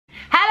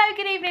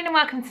afternoon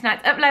and welcome to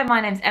tonight's upload.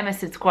 My name's Emma,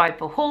 subscribe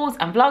for hauls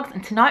and vlogs,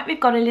 and tonight we've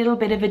got a little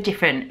bit of a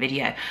different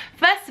video.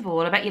 First of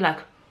all, I bet you're like,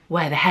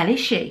 where the hell is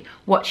she?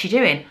 What's she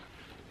doing?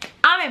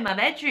 I'm in my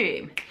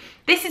bedroom.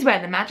 This is where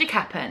the magic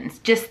happens,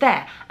 just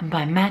there. And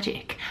by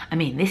magic, I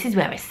mean this is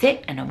where I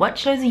sit and I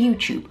watch loads of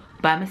YouTube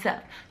by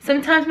myself.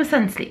 Sometimes my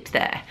son sleeps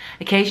there.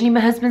 Occasionally my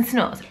husband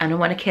snores and I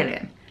want to kill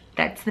him.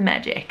 That's the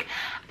magic.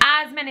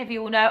 As many of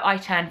you all know, I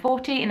turn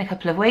 40 in a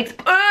couple of weeks.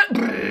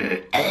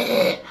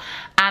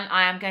 And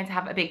I am going to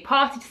have a big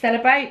party to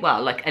celebrate.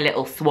 Well, like a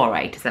little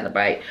soiree to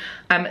celebrate.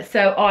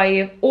 So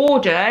I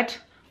ordered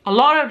a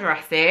lot of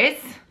dresses.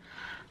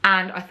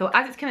 And I thought,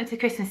 as it's coming to the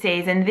Christmas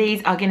season,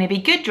 these are going to be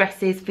good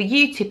dresses for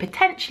you to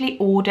potentially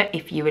order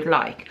if you would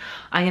like.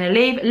 I'm going to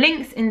leave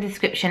links in the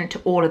description to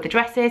all of the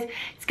dresses.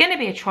 It's going to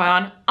be a try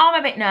on. I'm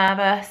a bit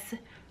nervous.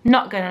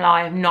 Not going to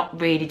lie, I've not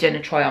really done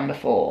a try on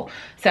before.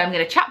 So I'm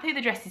going to chat through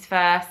the dresses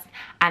first.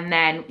 And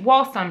then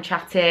whilst I'm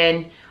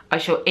chatting, I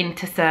shall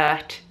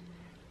insert.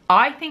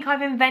 I think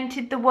I've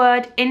invented the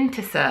word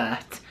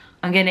intersert.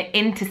 I'm going to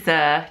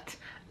insert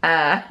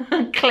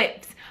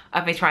clips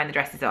of me trying the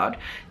dresses on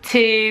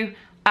to...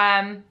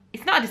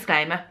 it's not a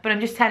disclaimer, but I'm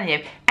just telling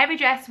you, every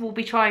dress will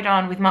be tried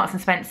on with Marks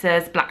and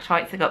Spencer's black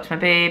tights that go up to my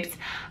boobs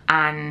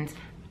and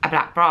a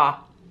black bra.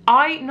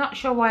 I'm not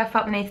sure why I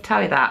felt the need to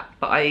tell you that,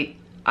 but I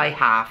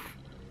have.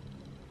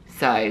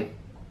 So,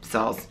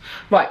 soz.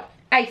 Right,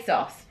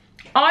 Asos.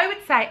 I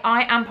would say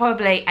I am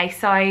probably a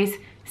size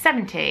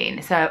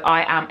 17, so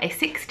I am a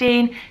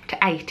 16 to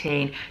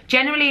 18.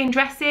 Generally in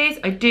dresses,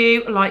 I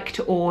do like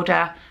to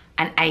order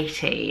an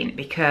 18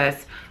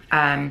 because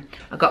I've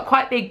got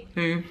quite big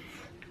and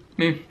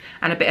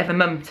a bit of a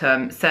mum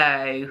tum,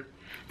 so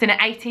then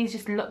 18s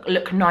just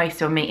look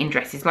nice on me in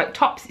dresses. Like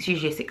tops, it's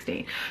usually a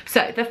 16.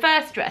 So the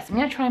first dress, I'm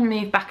going to try and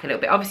move back a little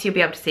bit. Obviously you'll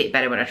be able to see it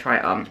better when I try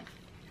it on.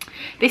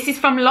 This is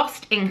from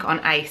Lost Ink on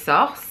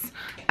Asos,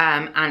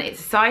 and it's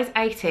a size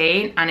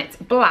 18 and it's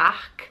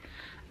black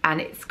and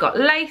it's got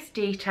lace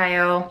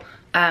detail,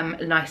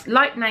 nice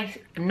lace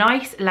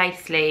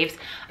sleeves,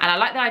 and I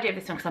like the idea of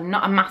this one because I'm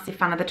not a massive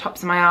fan of the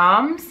tops of my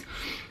arms.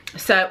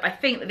 So I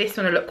think that this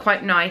one will look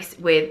quite nice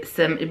with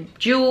some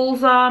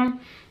jewels on.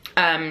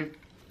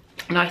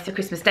 Nice for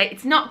Christmas Day.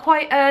 It's not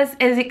quite as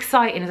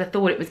exciting as I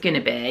thought it was going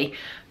to be,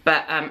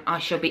 but I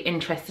shall be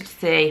interested to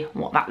see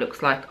what that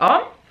looks like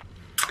on.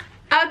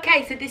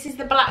 Okay, so this is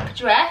the black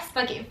dress.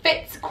 Like, it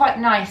fits quite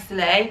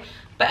nicely,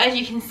 but as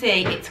you can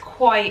see, it's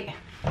quite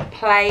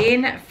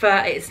plain.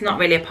 It's not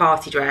really a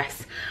party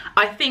dress.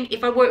 I think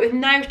if I wore it with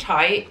no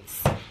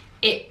tights,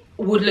 it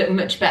would look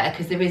much better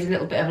because there is a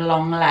little bit of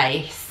long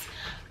lace.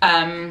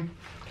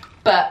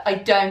 But I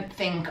don't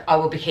think I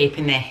will be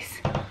keeping this.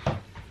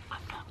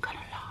 I'm not gonna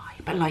lie,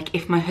 but like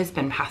if my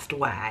husband passed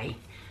away,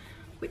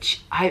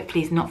 which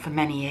hopefully is not for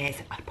many years,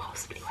 I'd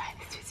possibly wear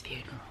this to his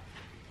funeral.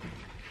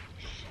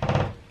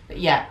 But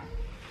yeah,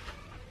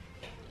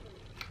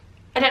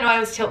 I don't know, I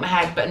always tilt my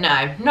head, but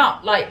no,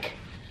 not like,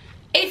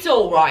 it's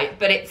all right,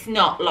 but it's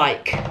not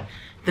like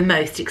the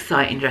most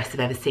exciting dress I've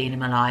ever seen in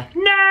my life.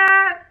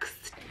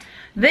 Next!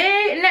 The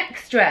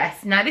next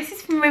dress, now this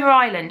is from River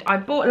Island. I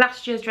bought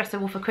last year's dress I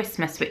wore for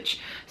Christmas,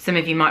 which some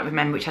of you might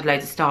remember, which had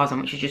loads of stars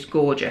on, which was just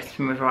gorgeous,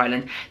 from River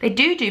Island. They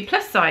do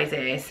plus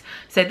sizes.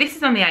 So this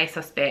is on the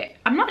Asos bit.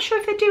 I'm not sure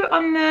if they do it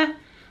on the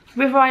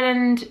River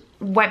Island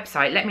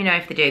website. Let me know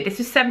if they do. This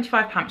was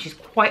 £75, which is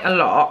quite a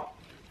lot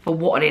for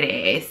what it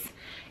is.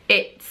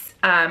 It's,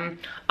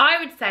 I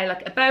would say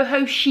like a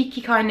boho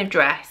chic-y kind of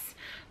dress.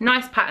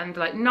 Nice patterned,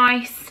 like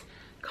nice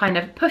kind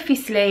of puffy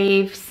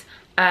sleeves.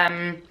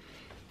 I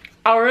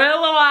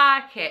really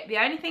like it. The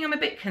only thing I'm a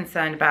bit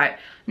concerned about,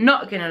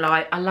 not gonna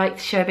lie, I like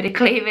to show a bit of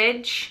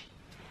cleavage.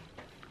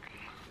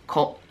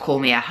 Call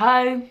me a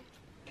hoe.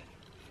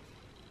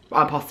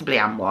 I possibly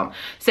am one.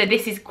 So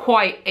this is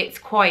quite, it's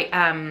quite,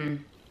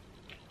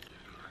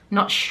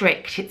 not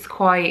strict, it's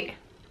quite,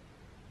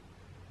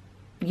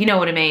 you know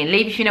what I mean.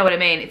 Leave if you know what I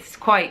mean. It's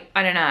quite,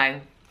 I don't know,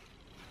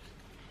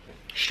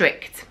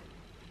 strict.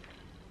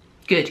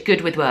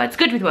 Good with words.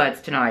 Good with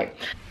words tonight.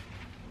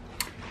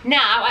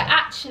 Now,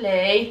 I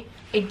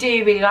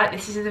do really like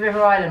this. This is the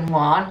River Island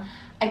one.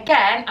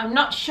 Again, I'm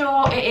not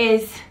sure it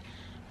is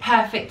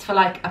perfect for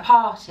like a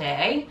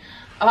party.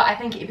 I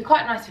think it'd be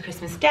quite nice for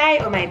Christmas Day,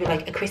 or maybe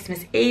like a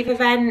Christmas Eve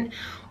event,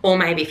 or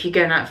maybe if you're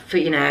going out for,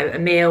 you know, a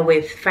meal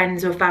with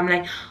friends or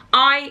family.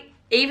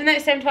 Even though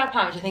it's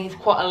 £75, which I think is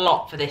quite a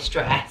lot for this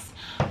dress,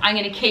 I'm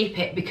going to keep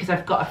it because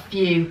I've got a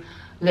few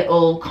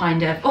little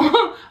kind of,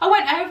 oh, I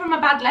went over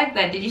my bad leg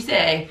then, did you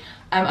see?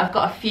 I've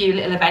got a few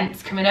little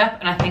events coming up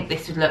and I think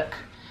this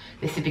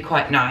would be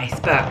quite nice.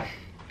 But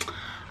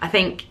I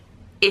think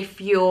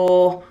if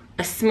you're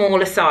a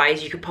smaller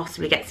size, you could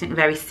possibly get something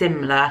very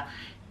similar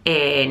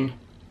in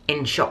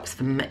shops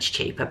for much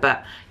cheaper.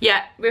 But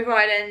yeah, River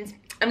Island,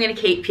 I'm gonna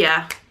keep you.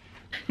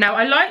 Now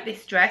I like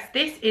this dress.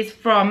 This is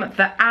from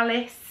the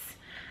Alice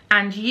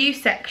and You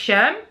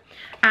section,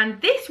 and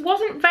this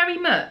wasn't very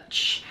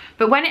much,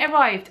 but when it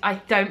arrived, I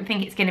don't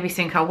think it's gonna be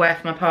something I'll wear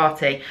for my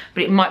party,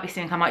 but it might be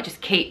something I might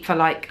just keep for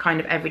like kind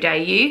of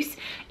everyday use.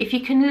 If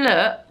you can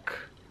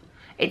look,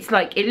 It's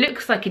like, it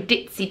looks like a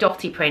ditzy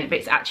dotty print, but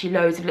it's actually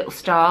loads of little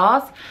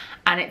stars,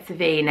 and it's a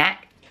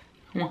V-neck.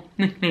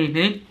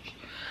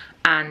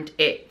 And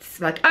it's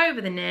like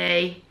over the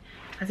knee.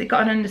 Has it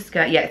got an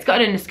underskirt? Yeah, it's got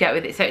an underskirt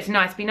with it, so it's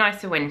nice. Be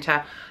nice for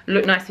winter.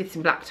 Look nice with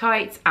some black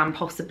tights and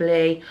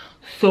possibly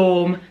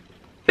some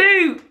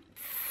boots.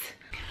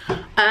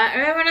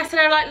 Remember when I said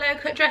I like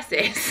low-cut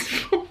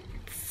dresses?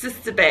 It's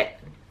just a bit.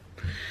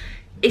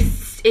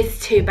 It's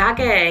too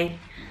baggy.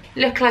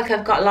 Look like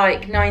I've got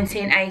like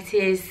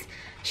 1980s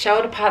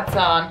shoulder pads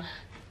on.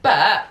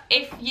 But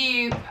if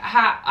you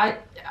have,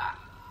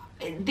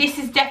 this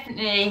is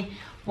definitely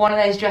one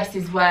of those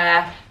dresses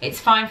where it's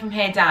fine from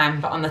here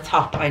down, but on the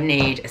top I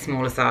need a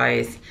smaller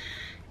size.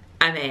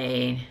 I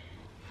mean,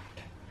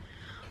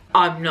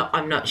 I'm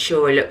not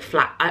sure it looks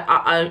flat.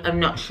 I'm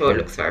not sure it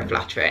looks very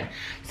flattering.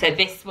 So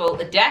this will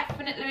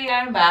definitely be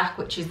going back,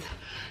 which is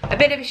a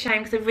bit of a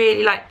shame because I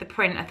really liked the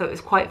print. I thought it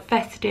was quite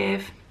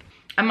festive.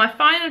 And my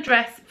final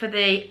dress for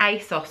the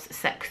Asos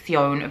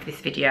section of this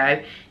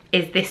video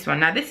is this one.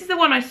 Now this is the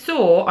one I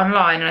saw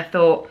online and I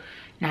thought,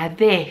 now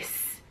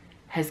this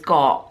has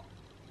got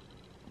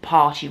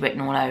party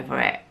written all over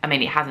it. I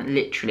mean, it hasn't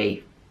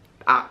literally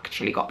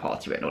actually got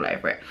party written all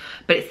over it,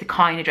 but it's the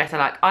kind of dress I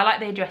like. I like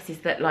the dresses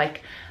that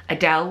like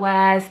Adele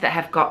wears that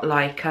have got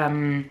like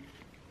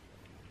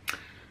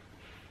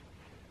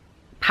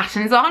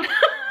patterns on.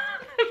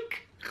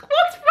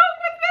 What's wrong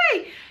with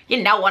me?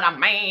 You know what I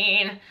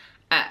mean.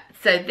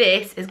 So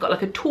this has got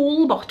like a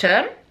tall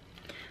bottom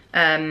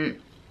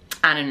and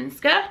an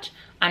skirt,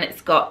 and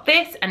it's got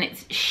this, and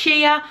it's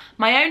sheer.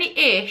 My only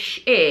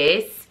ish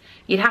is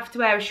you'd have to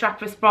wear a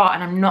strapless bra,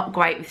 and I'm not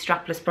great with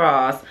strapless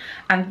bras.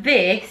 And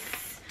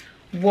this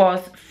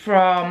was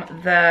from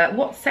the,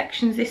 what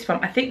section is this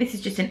from? I think this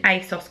is just an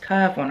Asos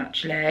curve one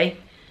actually.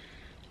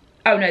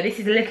 Oh no, this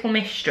is Little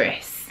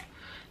Mistress.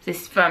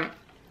 This is from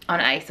on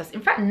Asos.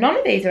 In fact, none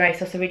of these are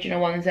Asos original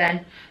ones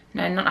then.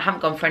 No, I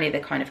haven't gone for any of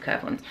the kind of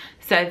curve ones.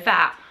 So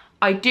that,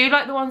 I do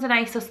like the ones on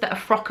Asos that are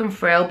frock and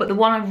frill, but the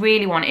one I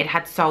really wanted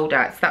had sold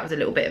out, so that was a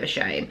little bit of a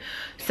shame.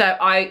 So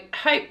I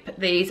hope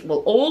these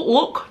will all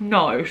look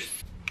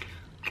nice.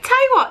 I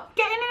tell you what,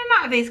 getting in and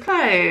out of these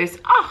clothes,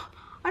 oh,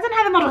 I don't know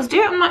how the models do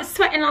it. I'm like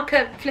sweating like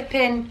a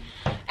flipping.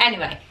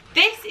 Anyway,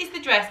 this is the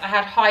dress I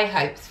had high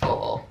hopes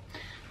for.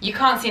 You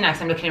can't see now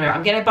because I'm looking in the mirror.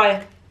 I'm going to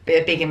buy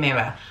a bigger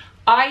mirror.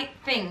 I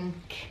think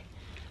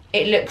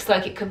it looks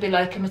like it could be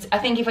like I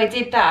think if I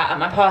did that at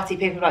my party,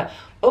 people would be like,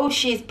 oh,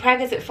 she's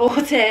preggers at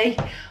 40.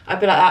 I'd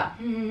be like that.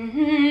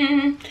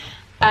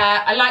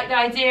 I like the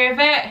idea of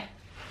it.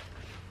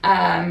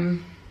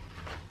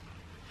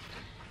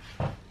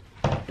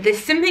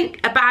 There's something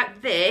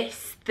about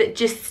this that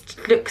just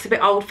looks a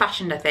bit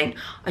old-fashioned, I think.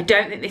 I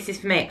don't think this is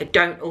for me. I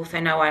don't also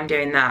know why I'm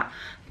doing that.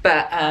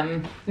 But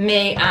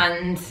me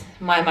and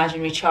my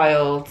imaginary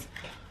child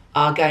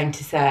are going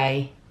to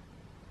say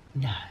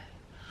no.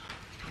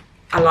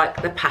 I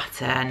like the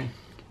pattern.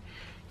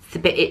 It's a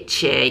bit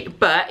itchy,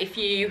 but if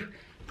you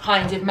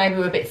kind of maybe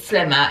were a bit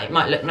slimmer, it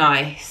might look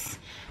nice.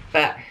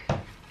 But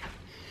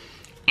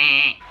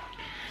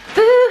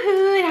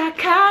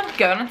Boohoo.com.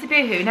 Going on to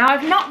Boohoo. Now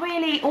I've not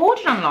really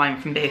ordered online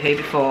from Boohoo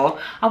before.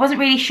 I wasn't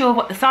really sure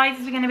what the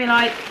sizes were going to be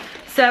like.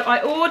 So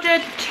I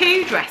ordered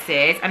 2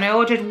 dresses and I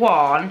ordered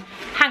one.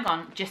 Hang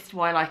on, just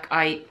while like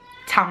I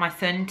tell my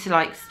son to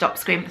like stop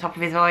screaming at the top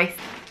of his voice.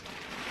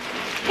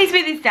 He's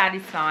with his dad,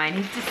 he's fine.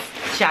 He's just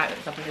shouting at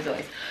the top of his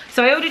voice.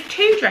 So I ordered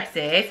 2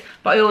 dresses,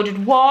 but I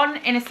ordered one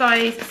in a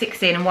size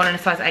 16 and one in a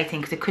size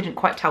 18 because I couldn't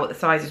quite tell what the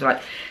sizes were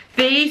like.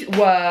 These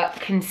were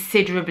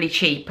considerably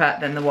cheaper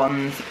than the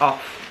ones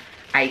off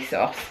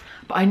Asos.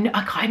 But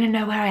I kind of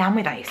know where I am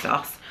with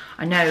Asos.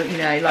 I know, you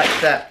know, like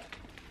the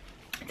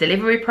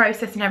delivery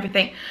process and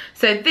everything.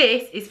 So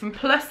this is from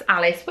Plus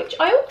Alice, which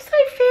I also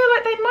feel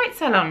like they might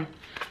sell on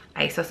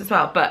Asos as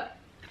well.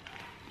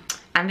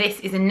 And this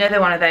is another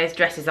one of those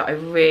dresses that I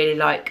really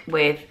like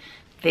with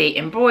the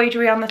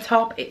embroidery on the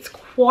top. It's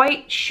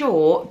quite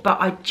short, but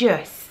I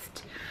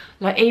just,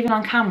 like even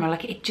on camera,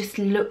 like it just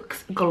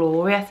looks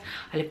glorious.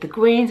 I love the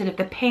greens, I love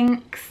the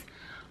pinks.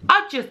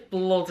 I just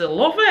bloody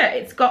love it.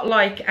 It's got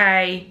like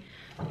a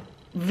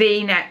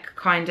V-neck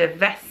kind of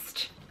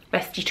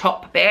vesty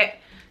top bit.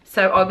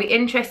 So I'll be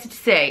interested to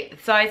see.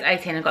 Size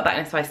 18, I've got that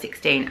in a size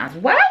 16 as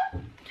well.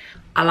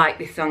 I like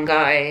this one,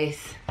 guys.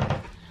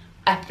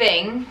 I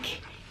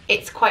think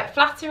it's quite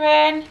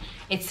flattering.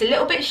 It's a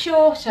little bit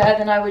shorter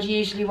than I would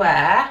usually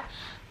wear,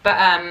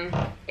 but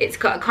it's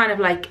got a kind of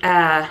like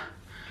a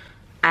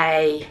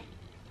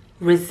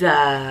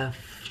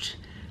reserved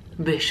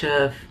bit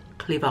of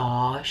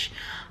cleavage.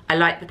 I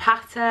like the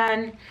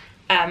pattern.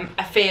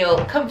 I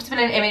feel comfortable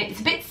in it. I mean,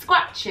 it's a bit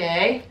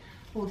scratchy.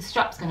 Oh, the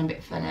strap's going a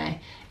bit funny.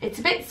 It's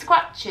a bit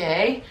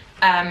scratchy.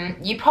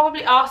 You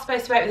probably are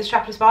supposed to wear it with a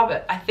strapless bra,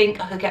 but I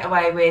think I could get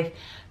away with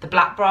the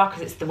black bra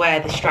because it's where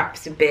the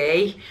straps would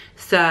be.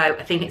 So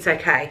I think it's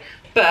okay.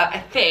 But I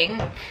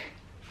think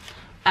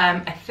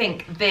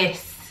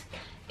this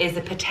is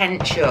the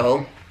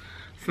potential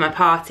for my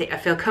party. I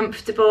feel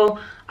comfortable.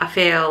 I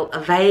feel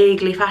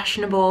vaguely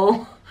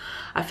fashionable.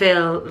 I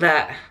feel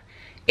that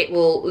it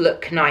will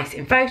look nice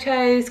in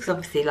photos, because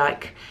obviously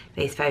like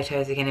these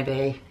photos are going to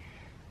be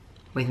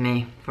with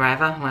me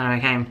forever when I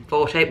became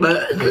 40.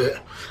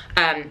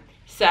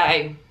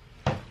 So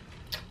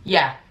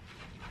yeah,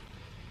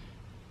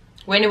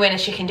 winner winner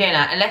chicken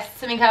dinner. Unless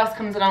something else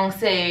comes along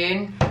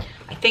soon,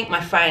 I think,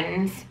 my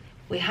friends,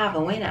 we have a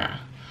winner.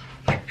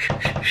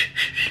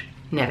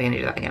 Never gonna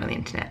do that again on the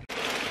internet.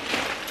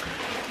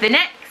 The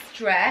next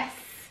dress,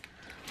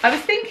 I was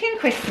thinking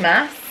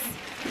Christmas,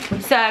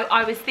 so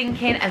I was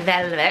thinking a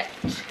velvet,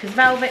 because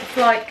velvet's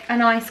like a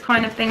nice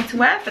kind of thing to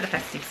wear for the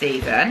festive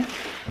season.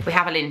 We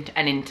have an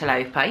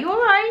interloper. You all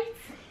right?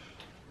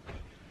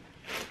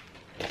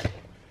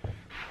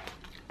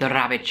 The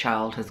rabbit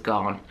child has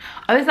gone.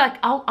 I was like,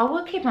 I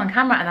will keep him on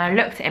camera, and then I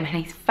looked at him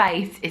and his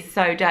face is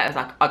so dirty. I was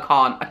like, I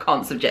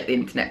can't subject the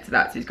internet to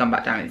that, so he's gone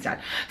back down instead.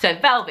 So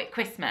velvet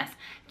Christmas.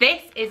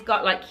 This has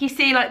got, like, you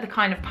see like the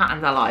kind of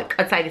patterns I like.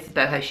 I'd say this is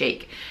boho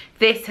chic.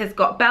 This has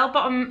got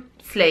bell-bottom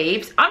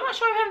sleeves. I'm not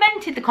sure I've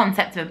invented the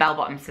concept of a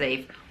bell-bottom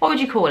sleeve. What would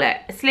you call it?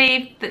 A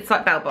sleeve that's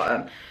like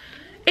bell-bottom.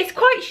 It's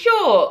quite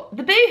short.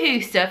 The Boohoo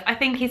stuff I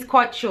think is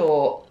quite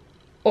short,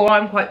 or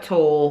I'm quite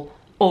tall,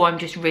 or I'm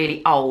just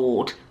really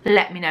old.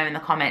 Let me know in the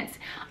comments.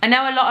 I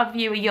know a lot of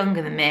you are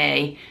younger than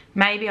me.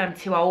 Maybe I'm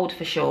too old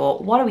for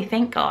short. What do we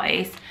think,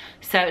 guys?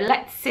 So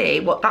let's see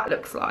what that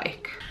looks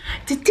like.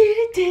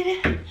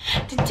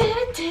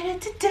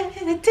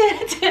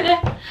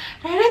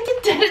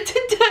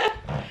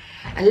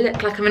 I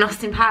look like I'm in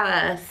Austin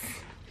Powers.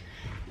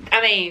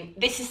 I mean,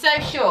 this is so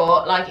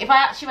short. Like, if I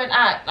actually went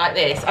out like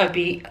this, I'd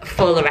be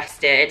full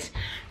arrested.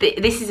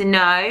 This is a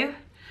no.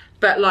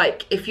 But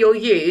like, if you're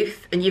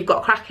youth and you've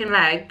got cracking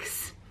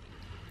legs,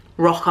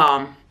 rock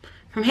on.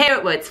 From here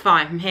upwards,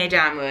 fine. From here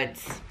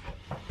downwards,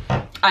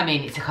 I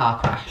mean, it's a car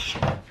crash.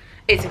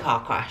 It's a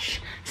car crash.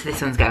 So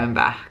this one's going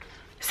back.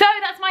 So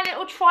that's my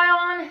little try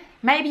on.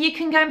 Maybe you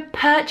can go and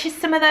purchase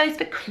some of those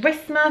for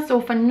Christmas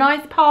or for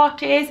nice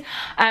parties.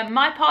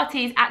 My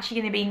party is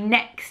actually going to be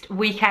next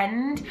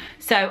weekend.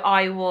 So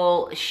I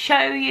will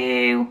show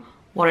you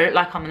what I look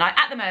like on the night.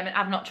 At the moment,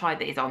 I've not tried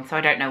these on, so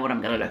I don't know what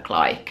I'm going to look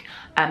like.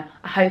 I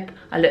hope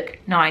I look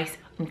nice.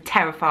 I'm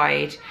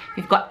terrified. If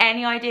you've got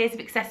any ideas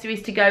of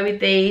accessories to go with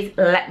these,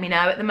 let me know.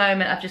 At the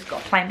moment, I've just got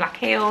plain black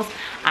heels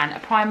and a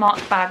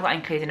Primark bag that I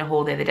included in a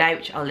haul the other day,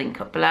 which I'll link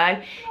up below.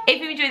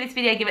 If you enjoyed this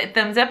video, give it a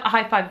thumbs up, a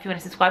high five if you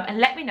want to subscribe, and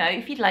let me know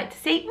if you'd like to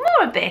see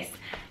more of this.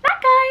 Bye,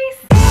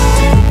 guys.